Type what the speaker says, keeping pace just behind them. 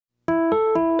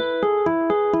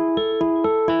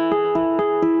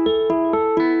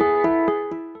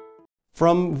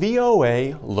From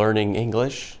VOA Learning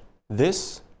English,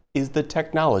 this is the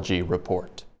Technology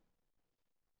Report.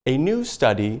 A new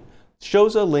study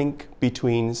shows a link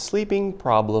between sleeping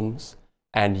problems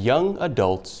and young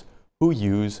adults who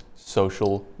use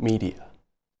social media.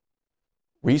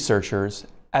 Researchers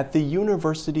at the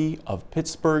University of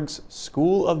Pittsburgh's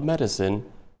School of Medicine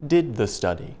did the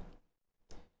study.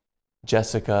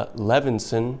 Jessica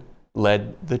Levinson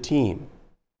led the team.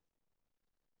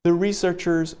 The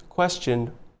researchers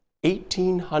questioned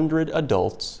 1,800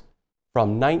 adults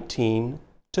from 19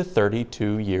 to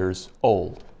 32 years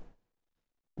old.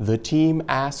 The team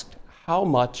asked how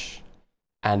much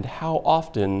and how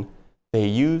often they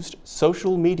used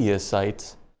social media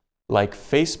sites like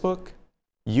Facebook,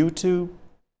 YouTube,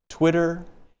 Twitter,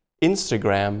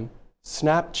 Instagram,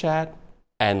 Snapchat,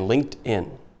 and LinkedIn.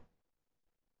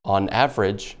 On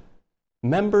average,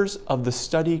 members of the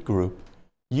study group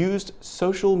used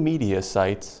social media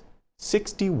sites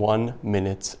 61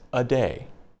 minutes a day.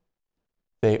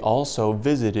 They also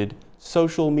visited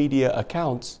social media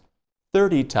accounts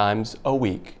 30 times a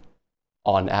week,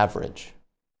 on average.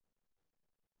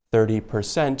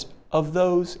 30% of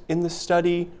those in the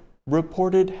study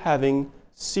reported having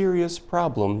serious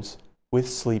problems with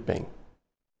sleeping.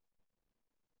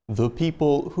 The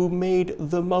people who made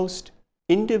the most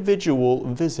individual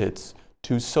visits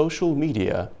to social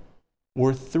media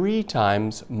were 3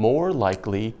 times more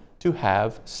likely to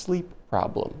have sleep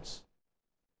problems.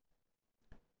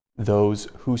 Those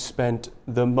who spent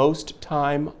the most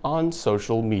time on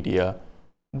social media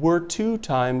were 2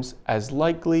 times as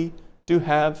likely to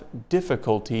have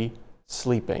difficulty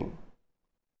sleeping.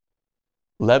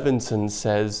 Levinson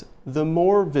says the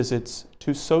more visits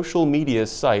to social media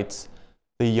sites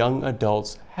the young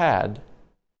adults had,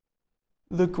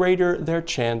 the greater their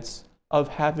chance of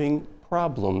having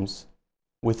problems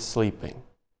with sleeping.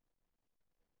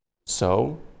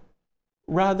 So,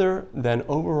 rather than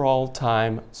overall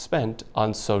time spent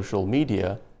on social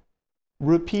media,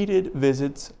 repeated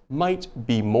visits might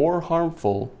be more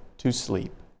harmful to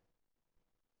sleep.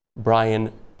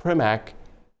 Brian Primack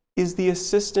is the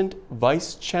Assistant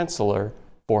Vice Chancellor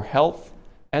for Health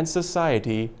and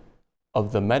Society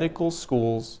of the Medical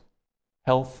School's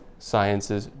Health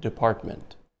Sciences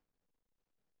Department.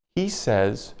 He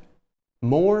says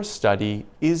more study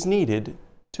is needed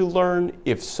to learn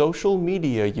if social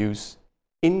media use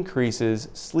increases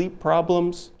sleep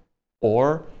problems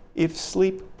or if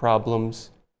sleep problems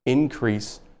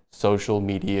increase social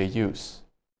media use.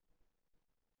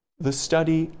 The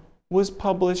study was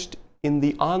published in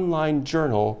the online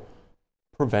journal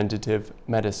Preventative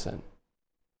Medicine.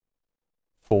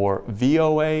 For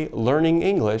VOA Learning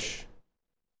English,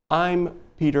 I'm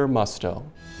Peter Musto.